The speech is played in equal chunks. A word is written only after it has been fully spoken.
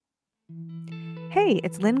Hey,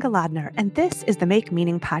 it's Lynn Galadner, and this is the Make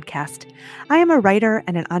Meaning podcast. I am a writer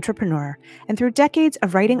and an entrepreneur, and through decades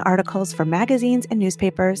of writing articles for magazines and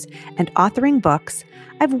newspapers and authoring books,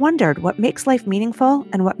 I've wondered what makes life meaningful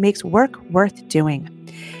and what makes work worth doing.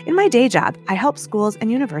 In my day job, I help schools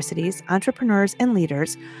and universities, entrepreneurs, and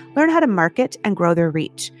leaders learn how to market and grow their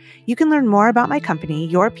reach. You can learn more about my company,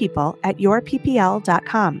 Your People, at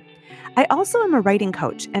yourppl.com. I also am a writing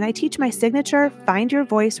coach, and I teach my signature Find Your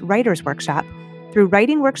Voice Writers Workshop through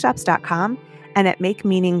writingworkshops.com and at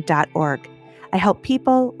makemeaning.org. I help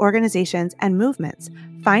people, organizations, and movements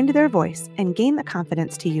find their voice and gain the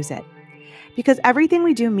confidence to use it. Because everything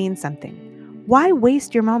we do means something. Why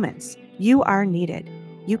waste your moments? You are needed.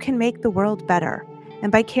 You can make the world better.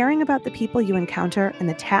 And by caring about the people you encounter and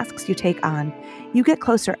the tasks you take on, you get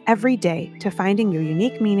closer every day to finding your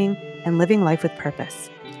unique meaning and living life with purpose.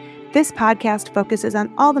 This podcast focuses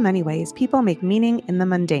on all the many ways people make meaning in the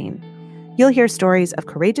mundane. You'll hear stories of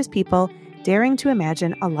courageous people daring to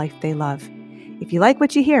imagine a life they love. If you like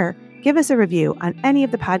what you hear, give us a review on any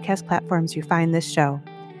of the podcast platforms you find this show.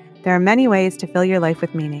 There are many ways to fill your life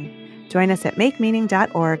with meaning. Join us at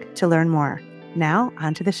makemeaning.org to learn more. Now,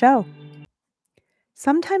 on to the show.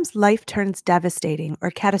 Sometimes life turns devastating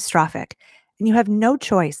or catastrophic, and you have no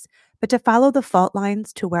choice but to follow the fault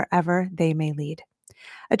lines to wherever they may lead.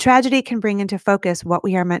 A tragedy can bring into focus what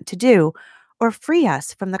we are meant to do, or free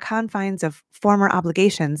us from the confines of former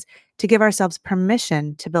obligations to give ourselves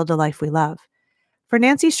permission to build a life we love. For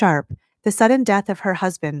Nancy Sharp, the sudden death of her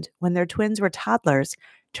husband when their twins were toddlers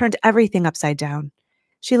turned everything upside down.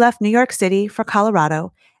 She left New York City for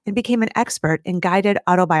Colorado and became an expert in guided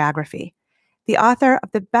autobiography. The author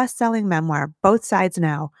of the best-selling memoir, Both Sides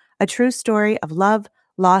Now, a true story of love,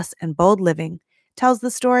 loss, and bold living, tells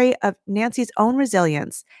the story of Nancy's own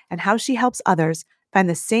resilience and how she helps others find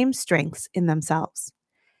the same strengths in themselves.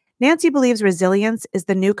 Nancy believes resilience is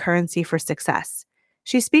the new currency for success.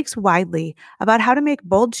 She speaks widely about how to make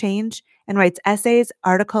bold change and writes essays,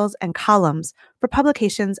 articles, and columns for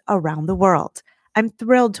publications around the world. I'm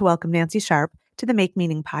thrilled to welcome Nancy Sharp to the Make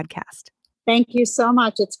Meaning podcast. Thank you so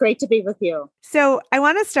much. It's great to be with you. So I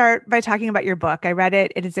want to start by talking about your book. I read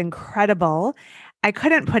it. It is incredible. I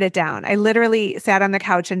couldn't put it down. I literally sat on the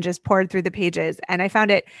couch and just poured through the pages, and I found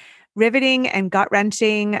it riveting and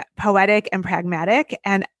gut-wrenching, poetic and pragmatic.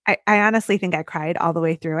 And I honestly think I cried all the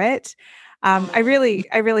way through it. I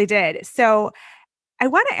really did. So I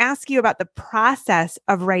want to ask you about the process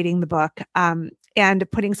of writing the book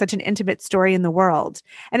and putting such an intimate story in the world,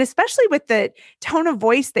 and especially with the tone of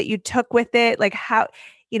voice that you took with it, like how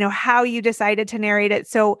you decided to narrate it.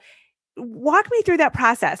 So walk me through that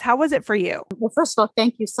process. How was it for you? Well, first of all,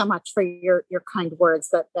 thank you so much for your kind words.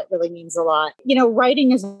 That really means a lot.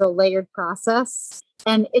 Writing is a layered process,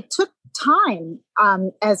 and it took time,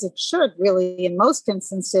 as it should really in most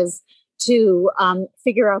instances, to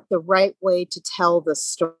figure out the right way to tell the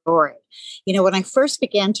story. When I first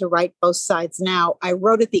began to write Both Sides Now, I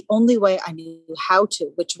wrote it the only way I knew how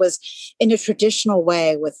to, which was in a traditional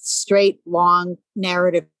way with straight, long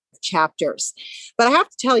narrative chapters. But I have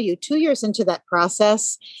to tell you, 2 years into that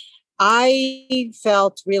process, I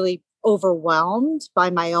felt really overwhelmed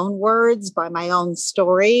by my own words, by my own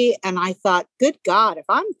story. And I thought, good God, if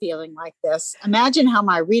I'm feeling like this, imagine how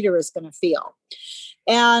my reader is going to feel.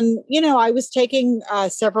 And, I was taking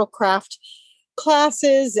several craft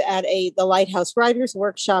classes at the Lighthouse Writers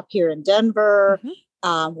Workshop here in Denver,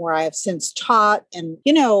 where I have since taught. And,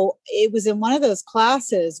 it was in one of those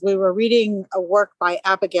classes, we were reading a work by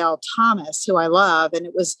Abigail Thomas, who I love. And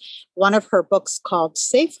it was one of her books called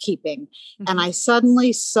Safekeeping. And I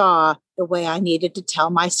suddenly saw the way I needed to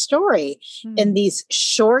tell my story in these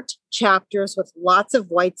short chapters with lots of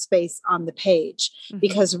white space on the page.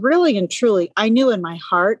 Because really and truly, I knew in my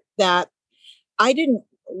heart that I didn't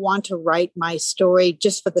want to write my story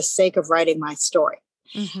just for the sake of writing my story.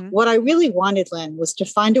 What I really wanted, Lynn, was to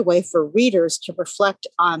find a way for readers to reflect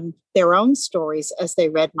on their own stories as they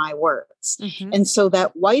read my words. And so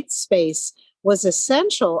that white space was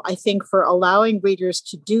essential, I think, for allowing readers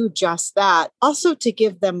to do just that. Also to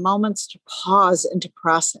give them moments to pause and to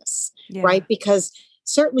process, right? Because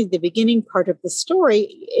certainly the beginning part of the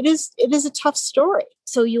story, it is a tough story.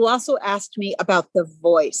 So you also asked me about the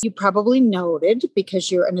voice. You probably noted,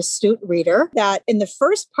 because you're an astute reader, that in the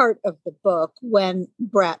first part of the book, when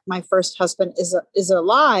Brett, my first husband, is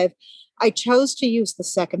alive, I chose to use the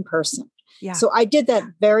second person. Yeah. So I did that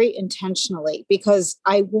very intentionally because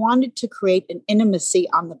I wanted to create an intimacy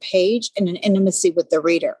on the page and an intimacy with the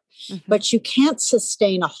reader. But you can't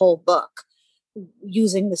sustain a whole book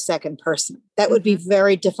using the second person. That would be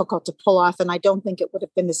very difficult to pull off. And I don't think it would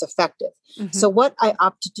have been as effective. So what I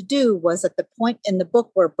opted to do was at the point in the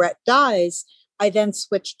book where Brett dies, I then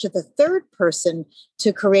switched to the third person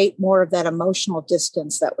to create more of that emotional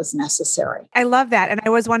distance that was necessary. I love that. And I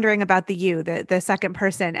was wondering about the second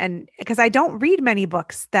person. And because I don't read many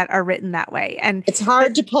books that are written that way. And it's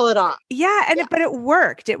hard to pull it off. Yeah. But it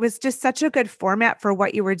worked. It was just such a good format for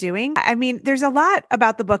what you were doing. I mean, there's a lot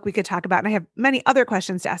about the book we could talk about. And I have many other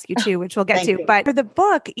questions to ask you too, which we'll get to. You. But for the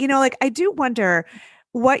book, like I do wonder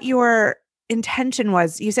what your intention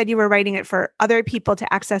was. You said you were writing it for other people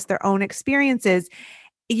to access their own experiences.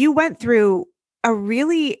 You went through a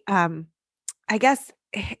really, I guess,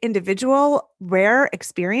 individual, rare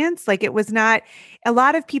experience. Like it was not, a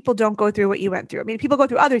lot of people don't go through what you went through. I mean, people go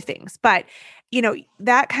through other things, but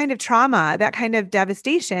that kind of trauma, that kind of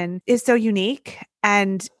devastation is so unique.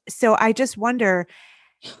 And so I just wonder.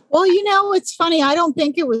 Well, it's funny. I don't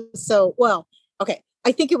think it was so, okay.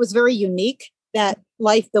 I think it was very unique that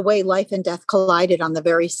the way life and death collided on the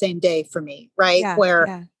very same day for me, right?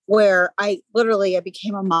 Yeah, where I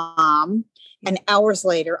became a mom, and hours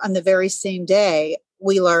later on the very same day,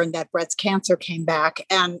 we learned that Brett's cancer came back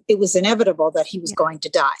and it was inevitable that he was going to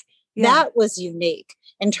die. Yeah. That was unique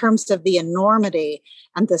in terms of the enormity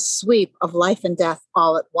and the sweep of life and death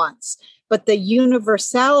all at once. But the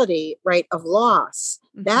universality, right, of loss,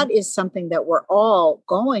 that is something that we're all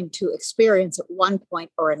going to experience at one point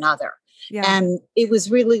or another. Yeah. And it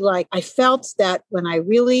was really like, I felt that when I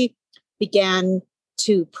really began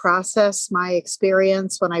to process my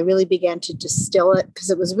experience, when I really began to distill it,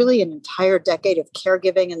 because it was really an entire decade of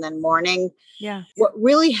caregiving and then mourning. Yeah. What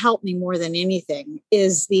really helped me more than anything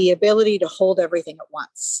is the ability to hold everything at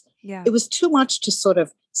once. Yeah. It was too much to sort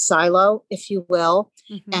of silo, if you will,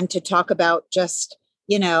 and to talk about just,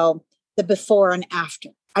 the before and after.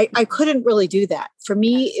 I couldn't really do that. For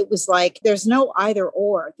me, it was like, there's no either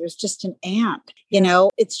or, there's just an and,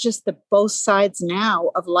 it's just the both sides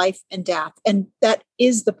now of life and death. And that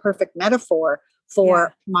is the perfect metaphor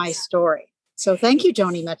for my story. So thank you,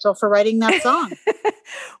 Joni Mitchell, for writing that song.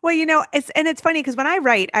 Well, it's funny because when I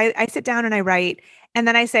write, I sit down and I write, and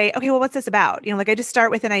then I say, okay, well, what's this about? Like I just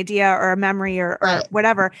start with an idea or a memory or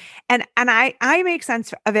whatever. And I make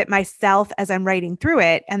sense of it myself as I'm writing through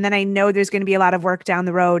it. And then I know there's going to be a lot of work down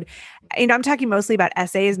the road. I'm talking mostly about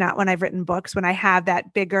essays, not when I've written books, when I have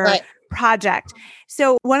that bigger project.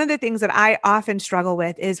 So one of the things that I often struggle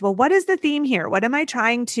with is, well, what is the theme here? What am I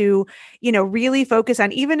trying to, really focus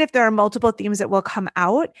on, even if there are multiple themes that will come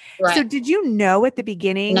out? Right. So did you know at the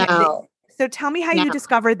beginning? No. So tell me how you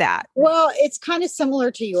discovered that. Well, it's kind of similar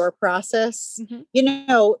to your process.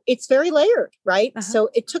 It's very layered, right? So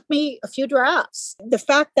it took me a few drafts. The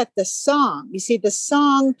fact that the song,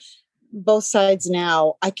 Both Sides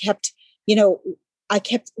Now, I kept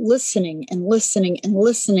listening and listening and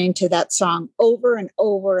listening to that song over and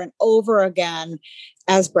over and over again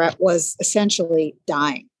as Brett was essentially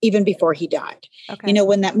dying, even before he died. Okay.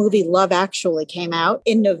 When that movie Love Actually came out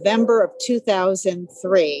in November of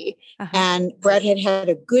 2003, and Brett had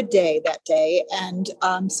a good day that day. And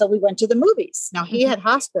so we went to the movies. Now, he had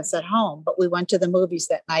hospice at home, but we went to the movies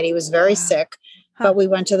that night. He was very sick, but we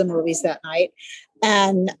went to the movies that night.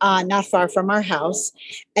 And not far from our house.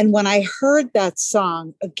 And when I heard that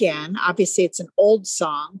song again, obviously it's an old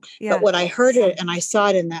song, but when I heard it and I saw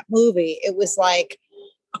it in that movie, it was like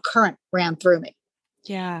a current ran through me.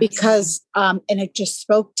 Yeah. Because, and it just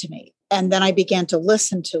spoke to me. And then I began to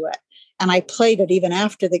listen to it. And I played it even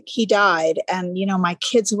after he died. And, my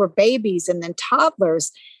kids who were babies and then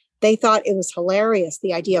toddlers, they thought it was hilarious,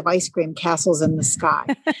 the idea of ice cream castles in the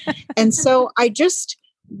sky. And so I just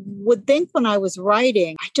would think when I was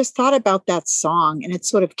writing, I just thought about that song and it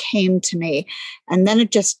sort of came to me. And then it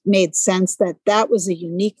just made sense that was a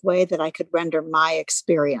unique way that I could render my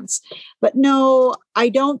experience. But no, I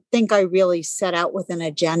don't think I really set out with an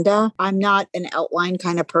agenda. I'm not an outline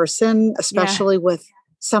kind of person, especially with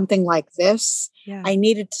something like this. Yeah. I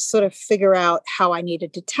needed to sort of figure out how I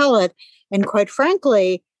needed to tell it. And quite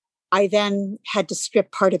frankly, I then had to strip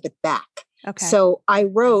part of it back. Okay. So I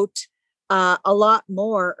wrote a lot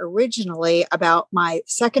more originally about my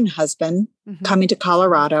second husband coming to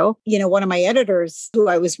Colorado. One of my editors who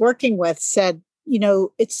I was working with said,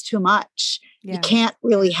 it's too much. Yeah. You can't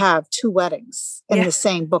really have two weddings in the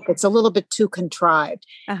same book. It's a little bit too contrived.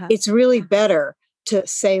 It's really better to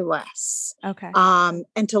say less. Okay.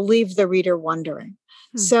 And to leave the reader wondering.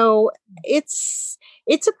 So it's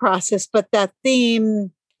a process, but that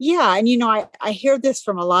theme, Yeah. And, I hear this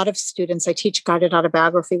from a lot of students. I teach guided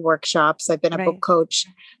autobiography workshops. I've been a book Right. coach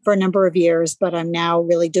for a number of years, but I'm now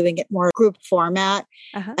really doing it more group format.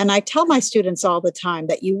 Uh-huh. And I tell my students all the time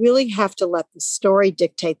that you really have to let the story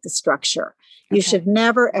dictate the structure. You Okay. should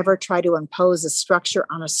never, ever try to impose a structure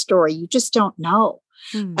on a story. You just don't know.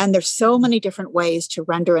 Hmm. And there's so many different ways to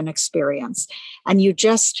render an experience. And you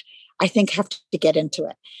just, I think, have to get into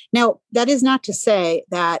it. Now, that is not to say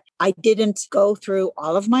that I didn't go through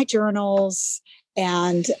all of my journals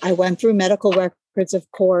and I went through medical records, of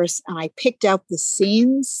course, and I picked out the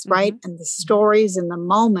scenes, right? And the stories and the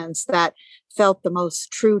moments that felt the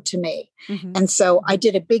most true to me. Mm-hmm. And so I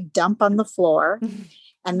did a big dump on the floor.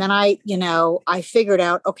 And then I figured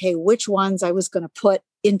out, okay, which ones I was going to put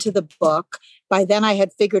into the book. By then I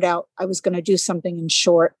had figured out I was going to do something in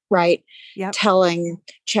short, right? Yep. Telling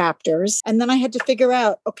chapters. And then I had to figure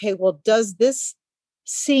out, okay, well, does this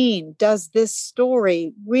scene, does this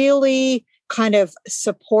story really kind of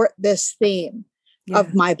support this theme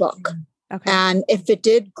of my book? Okay. And if it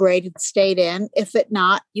did, great, it stayed in. If it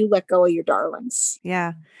not, you let go of your darlings.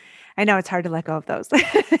 Yeah. I know it's hard to let go of those.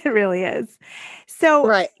 It really is. So,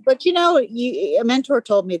 right. But a mentor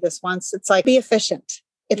told me this once. It's like, be efficient.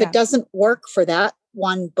 If it doesn't work for that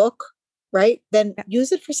one book, right, then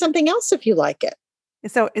use it for something else if you like it.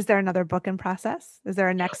 So is there another book in process? Is there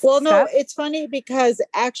a next Well, step? no, it's funny because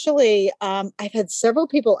actually I've had several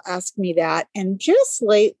people ask me that. And just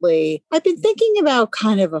lately, I've been thinking about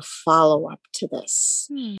kind of a follow-up to this,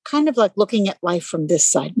 kind of like looking at life from this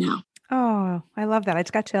side now. Oh, I love that. I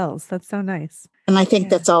just got chills. That's so nice. And I think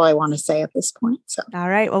that's all I want to say at this point. So, all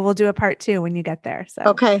right. Well, we'll do a part 2 when you get there. So,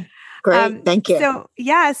 okay, great. Thank you.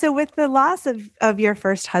 So with the loss of your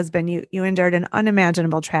first husband, you endured an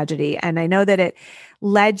unimaginable tragedy. And I know that it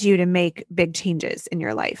led you to make big changes in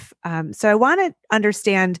your life. So I want to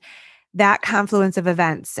understand that confluence of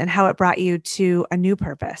events and how it brought you to a new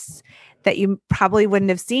purpose that you probably wouldn't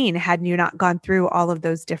have seen had you not gone through all of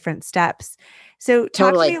those different steps. So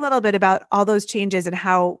talk to me a little bit about all those changes and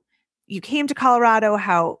how you came to Colorado,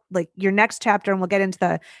 how like your next chapter, and we'll get into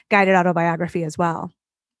the guided autobiography as well.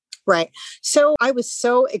 Right. So I was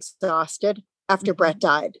so exhausted after Brett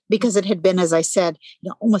died because it had been, as I said,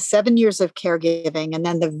 almost 7 years of caregiving and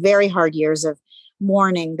then the very hard years of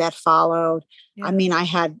mourning that followed. Yeah. I mean, I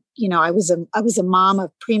had, I was a mom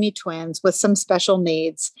of preemie twins with some special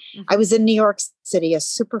needs. I was in New York City, a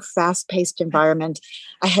super fast-paced environment.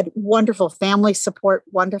 I had wonderful family support,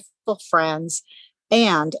 wonderful friends,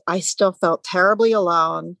 and I still felt terribly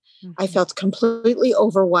alone. I felt completely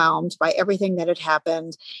overwhelmed by everything that had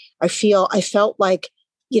happened. I felt like,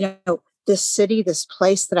 this city, this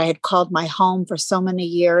place that I had called my home for so many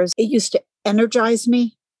years, it used to energize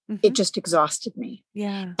me. It just exhausted me.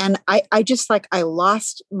 Yeah. And I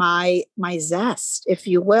lost my zest, if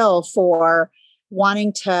you will, for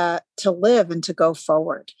wanting to live and to go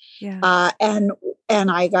forward. Yeah.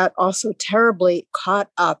 And I got also terribly caught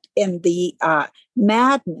up in the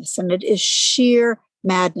madness, and it is sheer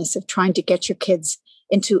madness of trying to get your kids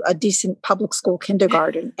into a decent public school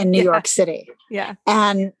kindergarten in New York City. Yeah.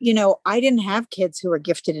 And, I didn't have kids who were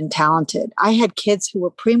gifted and talented. I had kids who were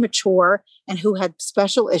premature and who had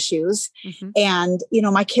special issues. And,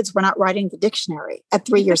 my kids were not writing the dictionary at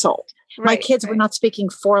 3 years old. My kids were not speaking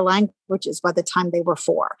 4 languages by the time they were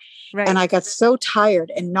 4. Right. And I got so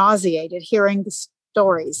tired and nauseated hearing the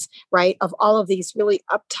stories, right, of all of these really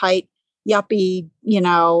uptight, yuppie,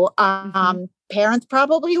 parents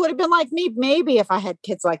probably would have been like me, maybe if I had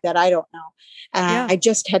kids like that, I don't know. And I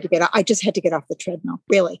just had to get off the treadmill,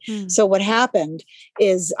 really. So what happened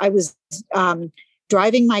is I was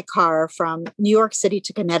driving my car from New York City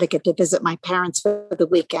to Connecticut to visit my parents for the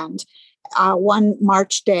weekend. One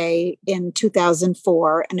March day in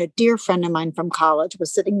 2004, and a dear friend of mine from college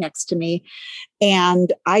was sitting next to me.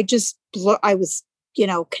 And I was,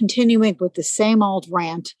 continuing with the same old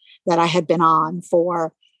rant that I had been on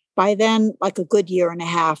for, by then, like a good year and a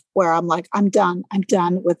half, where I'm like, I'm done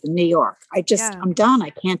with New York. I'm done. I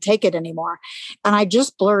can't take it anymore. And I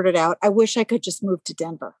just blurted out, I wish I could just move to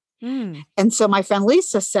Denver. And so my friend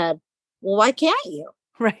Lisa said, well, why can't you?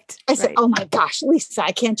 Right. I said, oh my gosh, Lisa,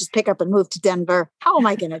 I can't just pick up and move to Denver. How am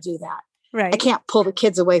I going to do that? Right. I can't pull the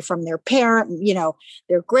kids away from their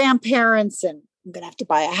their grandparents, and I'm going to have to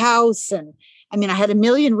buy a house. And I mean, I had a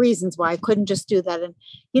million reasons why I couldn't just do that. And,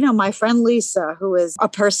 my friend Lisa, who is a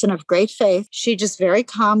person of great faith, she just very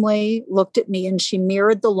calmly looked at me and she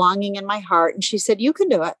mirrored the longing in my heart. And she said, you can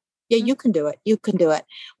do it. Yeah, you can do it. You can do it.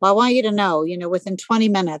 Well, I want you to know, within 20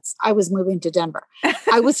 minutes, I was moving to Denver.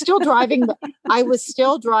 I was still driving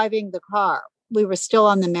the car. We were still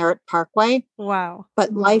on the Merritt Parkway. Wow.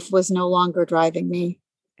 But life was no longer driving me.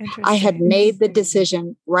 I had Interesting. made the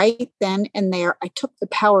decision right then and there. I took the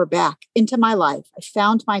power back into my life. I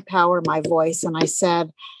found my power, my voice, and I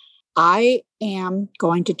said, I am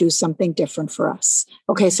going to do something different for us.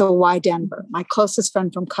 Okay, so why Denver? My closest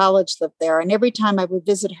friend from college lived there. And every time I would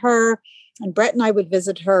visit her, and Brett and I would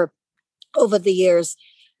visit her over the years,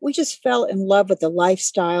 we just fell in love with the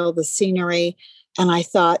lifestyle, the scenery. And I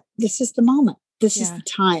thought, this is the moment. This is the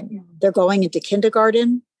time. They're going into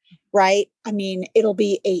kindergarten, right? I mean, it'll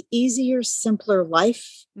be a easier, simpler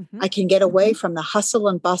life. I can get away from the hustle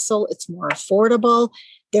and bustle. It's more affordable.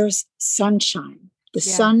 There's sunshine. The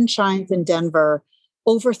sun shines in Denver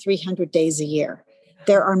over 300 days a year.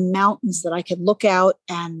 There are mountains that I could look out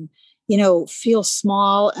and, feel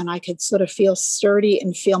small, and I could sort of feel sturdy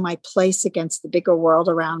and feel my place against the bigger world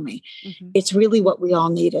around me. It's really what we all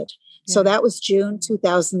needed. So that was June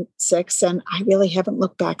 2006, and I really haven't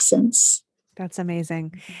looked back since. That's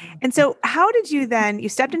amazing. And so how did you then, you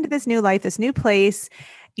stepped into this new life, this new place,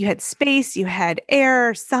 you had space, you had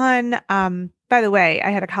air, sun. By the way, I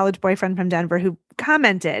had a college boyfriend from Denver who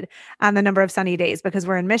commented on the number of sunny days because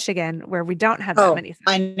we're in Michigan where we don't have that many.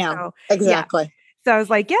 I know. So, exactly. Yeah. So I was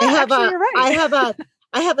like, actually, you're right.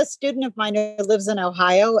 I have a student of mine who lives in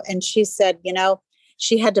Ohio, and she said,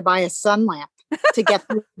 she had to buy a sun lamp to get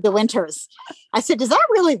through the winters. I said, does that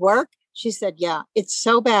really work? She said, yeah, it's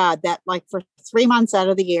so bad that like for 3 months out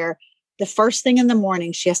of the year, the first thing in the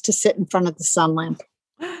morning, she has to sit in front of the sun lamp.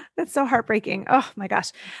 That's so heartbreaking. Oh my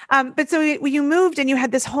gosh. But so you moved and you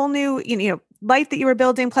had this whole new, life that you were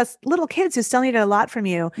building, plus little kids who still needed a lot from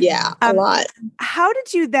you. Yeah, a lot. How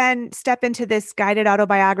did you then step into this guided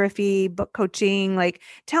autobiography, book coaching? Like,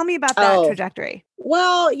 tell me about that trajectory.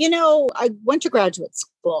 Well, I went to graduate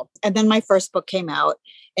school, and then my first book came out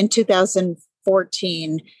in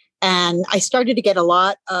 2014. And I started to get a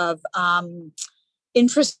lot of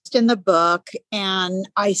interest in the book, and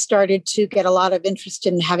I started to get a lot of interest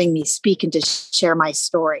in having me speak and to share my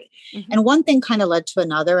story. And one thing kind of led to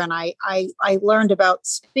another, and I learned about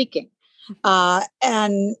speaking.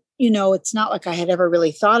 And, it's not like I had ever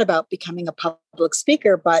really thought about becoming a public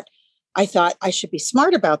speaker, but I thought I should be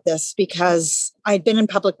smart about this because I'd been in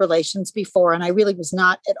public relations before, and I really was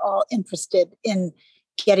not at all interested in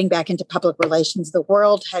getting back into public relations. The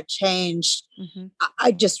world had changed.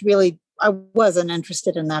 I wasn't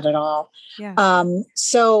interested in that at all. Yeah.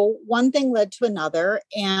 So one thing led to another.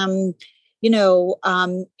 And,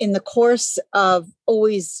 in the course of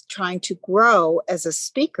always trying to grow as a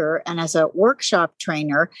speaker and as a workshop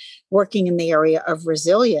trainer, working in the area of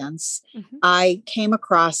resilience, I came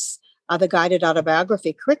across the guided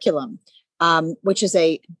autobiography curriculum, which is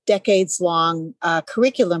a decades-long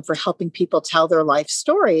curriculum for helping people tell their life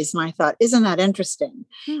stories. And I thought, isn't that interesting?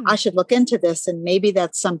 I should look into this, and maybe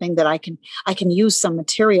that's something that I can use some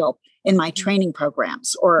material in my training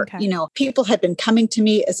programs. Or, people had been coming to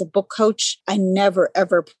me as a book coach. I never,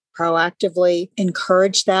 ever proactively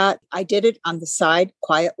encouraged that. I did it on the side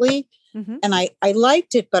quietly. And I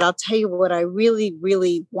liked it, but I'll tell you what I really,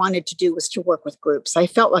 really wanted to do was to work with groups. I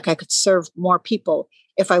felt like I could serve more people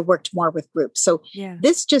if I worked more with groups. So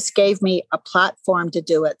this just gave me a platform to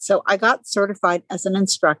do it. So I got certified as an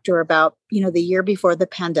instructor about, the year before the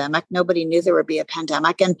pandemic. Nobody knew there would be a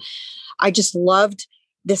pandemic. And I just loved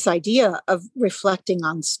this idea of reflecting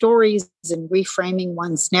on stories and reframing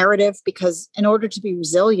one's narrative, because in order to be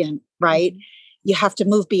resilient, right, you have to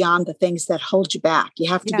move beyond the things that hold you back.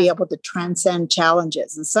 You have to be able to transcend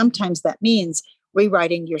challenges. And sometimes that means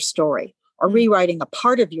rewriting your story or rewriting a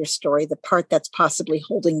part of your story, the part that's possibly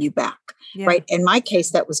holding you back, right? In my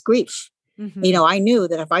case, that was grief. I knew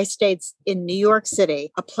that if I stayed in New York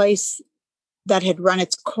City, a place that had run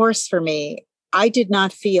its course for me, I did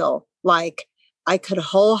not feel like I could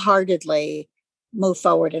wholeheartedly move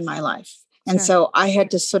forward in my life. And so I had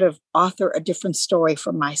to sort of author a different story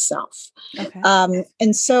for myself.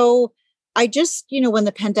 And so I just, when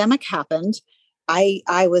the pandemic happened, I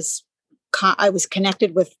was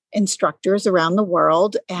connected with instructors around the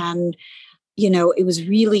world. And, it was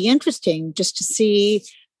really interesting just to see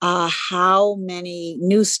how many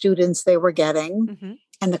new students they were getting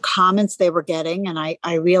and the comments they were getting. And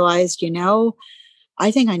I realized, I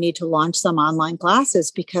think I need to launch some online classes,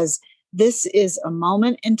 because this is a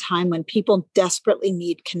moment in time when people desperately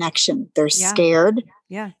need connection. They're scared.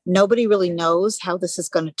 Nobody really knows how this is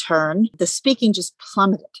going to turn. The speaking just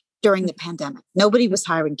plummeted during the pandemic. Nobody was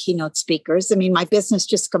hiring keynote speakers. I mean, my business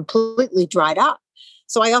just completely dried up.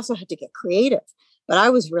 So I also had to get creative. But I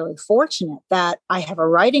was really fortunate that I have a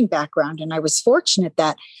writing background, and I was fortunate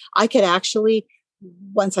that I could actually,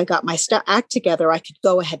 once I got my act together, I could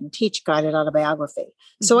go ahead and teach guided autobiography.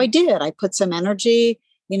 So I did. I put some energy,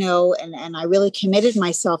 and I really committed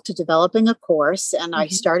myself to developing a course, and I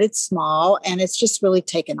started small, and it's just really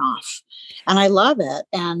taken off. And I love it.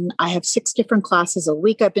 And I have 6 different classes a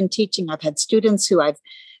week I've been teaching. I've had students who I've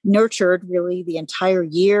nurtured really the entire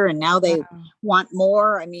year, and now they want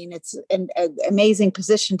more. I mean, it's an amazing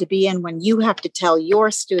position to be in when you have to tell your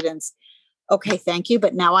students, okay, thank you,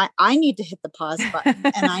 but now I need to hit the pause button,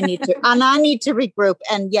 and I need to regroup.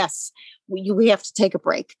 And yes, we have to take a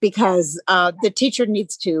break because the teacher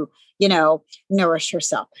needs to, nourish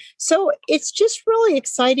herself. So it's just really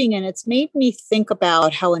exciting. And it's made me think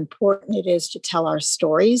about how important it is to tell our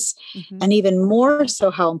stories, and even more so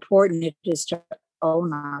how important it is to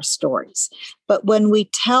own our stories. But when we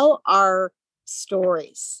tell our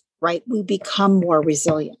stories, right, we become more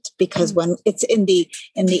resilient, because when it's in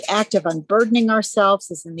the act of unburdening ourselves,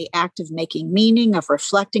 is in the act of making meaning, of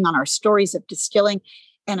reflecting on our stories, of distilling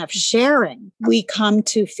and of sharing, we come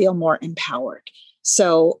to feel more empowered.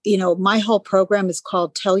 So, my whole program is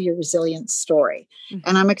called Tell Your Resilient Story.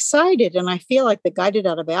 And I'm excited. And I feel like the guided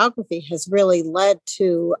autobiography has really led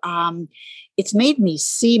to, it's made me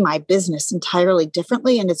see my business entirely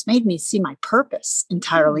differently. And it's made me see my purpose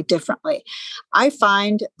entirely differently. I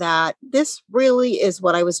find that this really is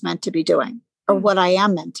what I was meant to be doing, or what I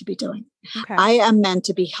am meant to be doing. Okay. I am meant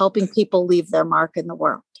to be helping people leave their mark in the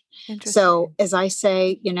world. So as I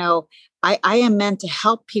say, I am meant to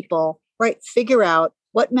help people, right, figure out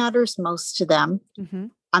what matters most to them.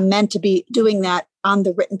 I'm meant to be doing that on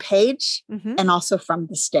the written page and also from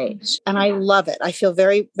the stage. And I love it. I feel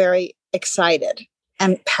very, very excited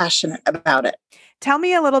and passionate about it. Tell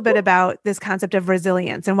me a little bit about this concept of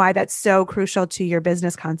resilience and why that's so crucial to your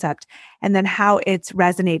business concept, and then how it's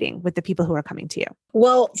resonating with the people who are coming to you.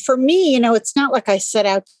 Well, for me, it's not like I set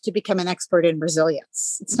out to become an expert in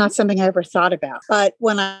resilience. It's not something I ever thought about. But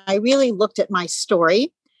when I really looked at my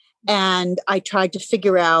story, and I tried to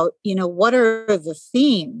figure out, what are the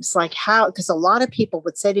themes? Like how, because a lot of people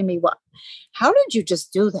would say to me, well, how did you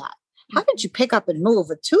just do that? How did you pick up and move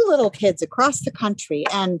with 2 little kids across the country?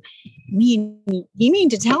 And you mean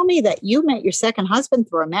to tell me that you met your second husband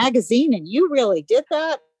through a magazine and you really did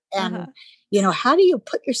that? And, how do you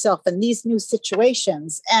put yourself in these new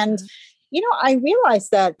situations? And, I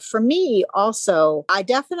realized that for me also, I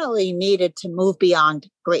definitely needed to move beyond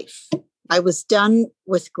grief. I was done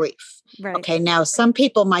with grief. Right. Okay. Now, some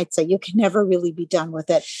people might say you can never really be done with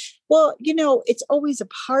it. Well, it's always a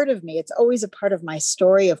part of me. It's always a part of my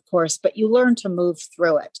story, of course, but you learn to move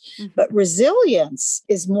through it. But resilience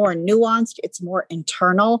is more nuanced. It's more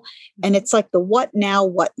internal. And it's like the what now,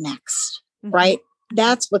 what next, right?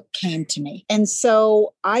 That's what came to me. And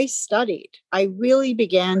so I studied. I really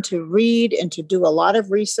began to read and to do a lot of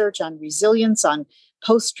research on resilience, on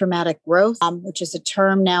post-traumatic growth, which is a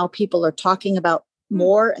term now people are talking about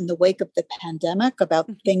more in the wake of the pandemic, about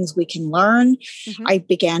things we can learn. I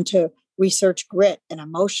began to research grit and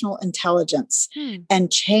emotional intelligence and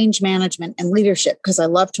change management and leadership, because I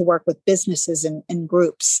love to work with businesses and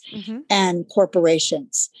groups and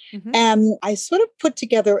corporations. And I sort of put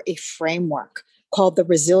together a framework called the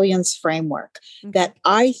Resilience Framework that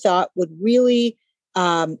I thought would really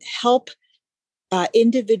help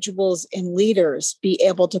individuals and leaders be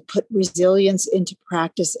able to put resilience into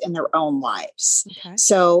practice in their own lives.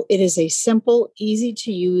 So it is a simple, easy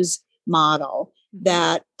to use model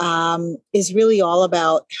that is really all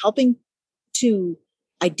about helping to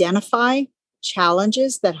identify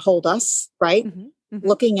challenges that hold us, right?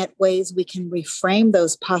 Looking at ways we can reframe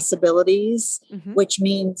those possibilities, which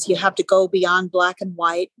means you have to go beyond black and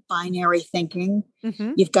white, binary thinking.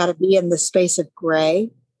 You've got to be in the space of gray.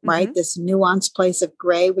 Right? This nuanced place of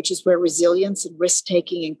gray, which is where resilience and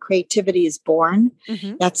risk-taking and creativity is born.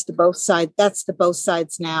 That's the both sides. That's the both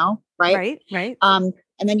sides now. Right. And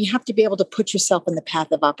then you have to be able to put yourself in the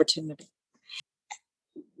path of opportunity.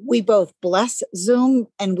 We both bless Zoom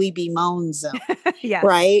and we bemoan Zoom.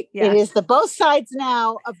 Right. It is the both sides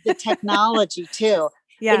now of the technology too.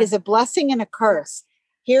 It is a blessing and a curse.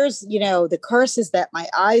 Here's, the curse is that my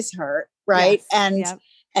eyes hurt. Right.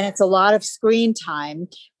 And it's a lot of screen time,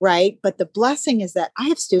 right? But the blessing is that I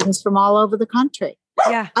have students from all over the country.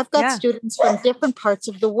 I've got students from different parts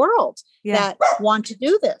of the world that want to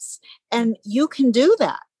do this. And you can do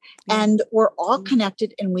that. And we're all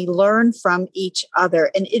connected and we learn from each other.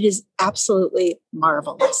 And it is absolutely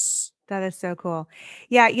marvelous. That is so cool.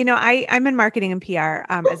 Yeah. I'm in marketing and PR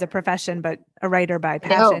as a profession, but a writer by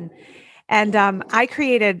passion. And I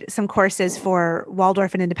created some courses for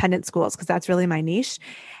Waldorf and independent schools, because that's really my niche,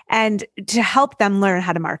 and to help them learn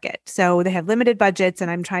how to market. So they have limited budgets, and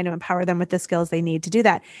I'm trying to empower them with the skills they need to do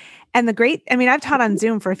that. And I've taught on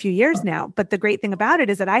Zoom for a few years now, but the great thing about it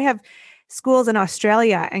is that I have schools in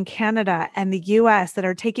Australia and Canada and the US that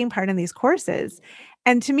are taking part in these courses.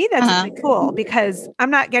 And to me, that's really cool because I'm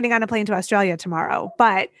not getting on a plane to Australia tomorrow,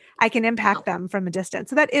 but I can impact them from a distance.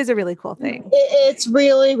 So that is a really cool thing. It's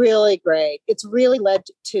really, really great. It's really led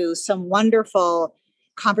to some wonderful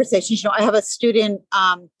conversations. I have a student,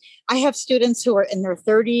 I have students who are in their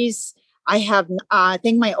 30s. I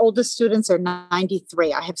think my oldest students are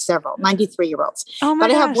 93. I have several 93-year-olds. Oh my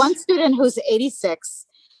gosh. I have one student who's 86.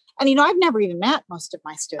 And, I've never even met most of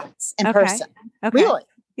my students in person. Really.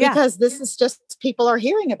 Yeah. Because this is just, people are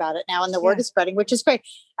hearing about it now and the word is spreading, which is great.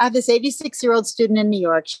 I have this 86-year-old student in New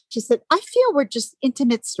York. She said, I feel we're just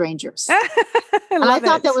intimate strangers. I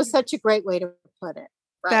thought that was such a great way to put it.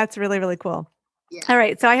 Right? That's really, really cool. Yeah. All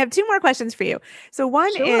right. So I have two more questions for you. So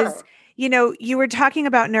one is, you were talking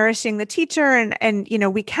about nourishing the teacher and,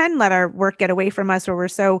 we can let our work get away from us or we're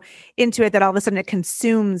so into it that all of a sudden it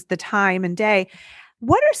consumes the time and day.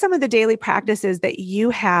 What are some of the daily practices that you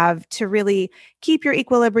have to really keep your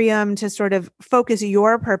equilibrium, to sort of focus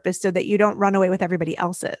your purpose so that you don't run away with everybody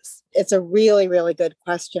else's? It's a really, really good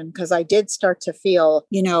question because I did start to feel,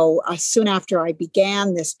 soon after I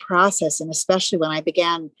began this process, and especially when it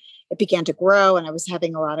began to grow and I was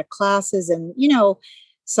having a lot of classes and,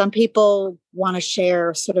 some people want to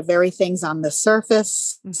share sort of very things on the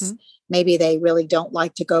surface. Mm-hmm. Maybe they really don't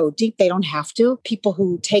like to go deep. They don't have to. People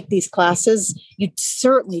who take these classes, you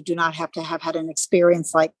certainly do not have to have had an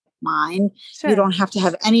experience like mine. Sure. You don't have to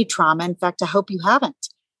have any trauma. In fact, I hope you haven't,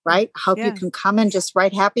 right? I hope you can come and just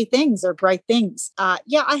write happy things or bright things. I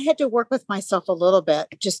had to work with myself a little bit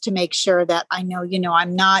just to make sure that I know,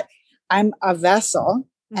 I'm a vessel.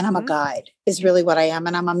 And I'm a guide is really what I am.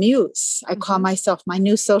 And I'm a muse. I call myself, my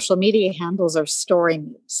new social media handles are story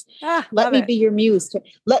muse. Let me be your muse.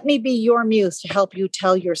 Let me be your muse to help you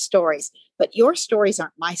tell your stories. But your stories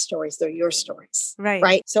aren't my stories. They're your stories.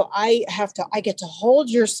 Right. So I get to hold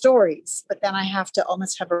your stories, but then I have to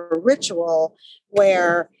almost have a ritual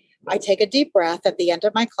where I take a deep breath at the end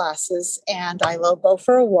of my classes and I will go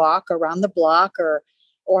for a walk around the block or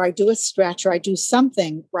I do a stretch or I do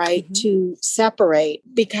something, to separate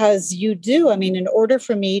because in order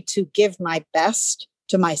for me to give my best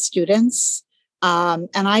to my students, and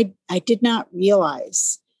I did not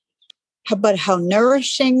realize how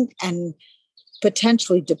nourishing and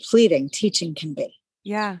potentially depleting teaching can be.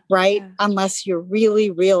 Yeah. Right. Yeah. Unless you're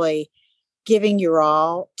really, really giving your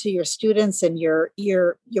all to your students and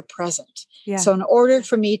you're present. Yeah. So in order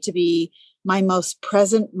for me to be my most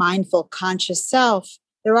present, mindful, conscious self,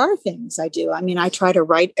 there are things I do. I try to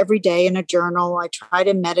write every day in a journal. I try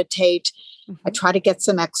to meditate. I try to get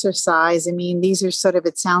some exercise. These are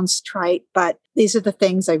it sounds trite, but these are the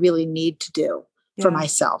things I really need to do for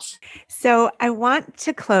myself. So I want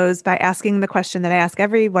to close by asking the question that I ask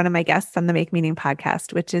every one of my guests on the Make Meaning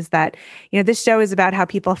podcast, which is that, this show is about how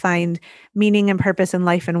people find meaning and purpose in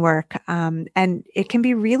life and work. And it can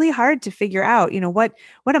be really hard to figure out, what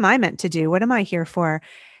am I meant to do? What am I here for?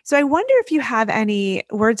 So I wonder if you have any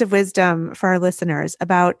words of wisdom for our listeners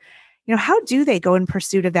about, how do they go in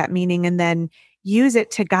pursuit of that meaning and then use it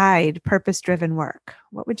to guide purpose-driven work?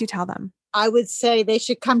 What would you tell them? I would say they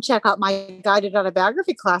should come check out my guided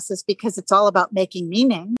autobiography classes because it's all about making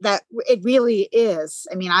meaning. That it really is.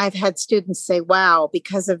 I've had students say, wow,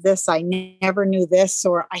 because of this, I never knew this,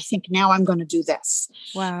 or I think now I'm going to do this.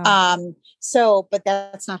 Wow. But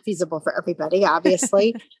that's not feasible for everybody,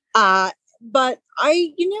 obviously. But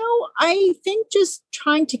I think just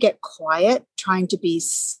trying to get quiet, trying to be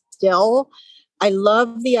still. I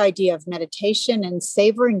love the idea of meditation and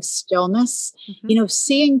savoring stillness.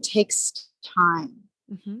 Seeing takes time.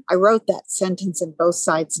 I wrote that sentence in Both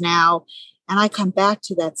Sides Now, and I come back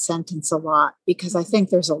to that sentence a lot because I think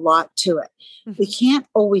there's a lot to it. We can't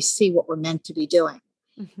always see what we're meant to be doing,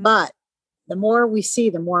 but the more we see,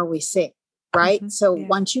 the more we see. Right. So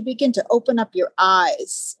once you begin to open up your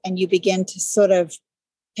eyes and you begin to sort of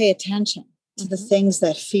pay attention to the things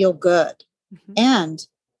that feel good and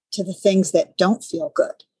to the things that don't feel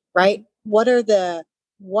good, right? What are the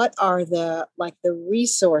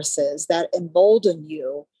resources that embolden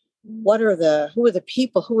you? Who are the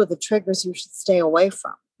people, who are the triggers you should stay away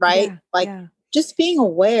from? Right. Just being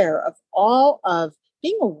aware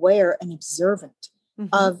being aware and observant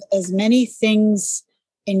of as many things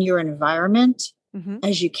in your environment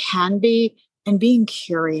as you can be, and being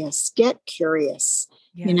curious, get curious,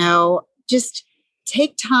 just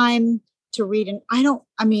take time to read. And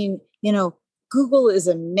Google is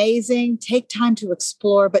amazing. Take time to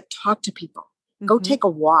explore, but talk to people, go take a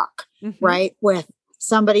walk, right? With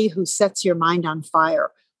somebody who sets your mind on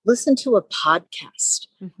fire, listen to a podcast,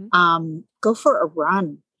 go for a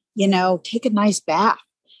run, take a nice bath.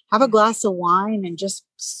 have a glass of wine and just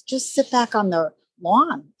sit back on the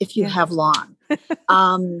lawn if you have lawn.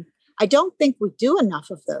 I don't think we do enough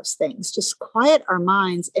of those things. Just quiet our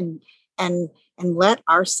minds and let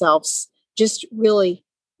ourselves just really,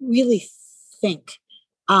 really think.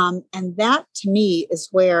 And that to me is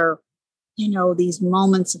where, these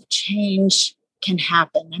moments of change can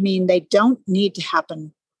happen. I mean, they don't need to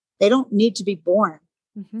happen. They don't need to be born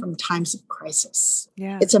from times of crisis.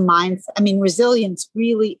 Yeah. It's a mindset. I mean, resilience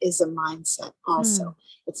really is a mindset also.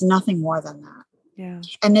 It's nothing more than that. Yeah.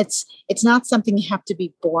 And it's not something you have to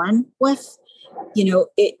be born with.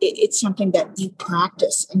 It's something that you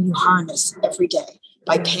practice and you harness every day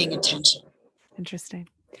by paying attention. Interesting.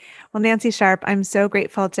 Well, Nancy Sharp, I'm so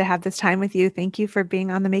grateful to have this time with you. Thank you for being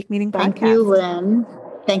on the Make Meaning podcast. Thank you, Lynn.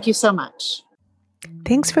 Thank you so much.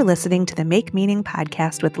 Thanks for listening to the Make Meaning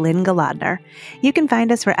podcast with Lynn Golodner. You can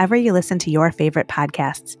find us wherever you listen to your favorite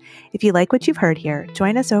podcasts. If you like what you've heard here,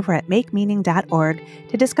 join us over at makemeaning.org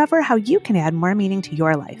to discover how you can add more meaning to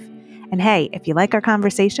your life. And hey, if you like our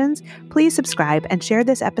conversations, please subscribe and share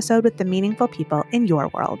this episode with the meaningful people in your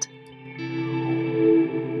world.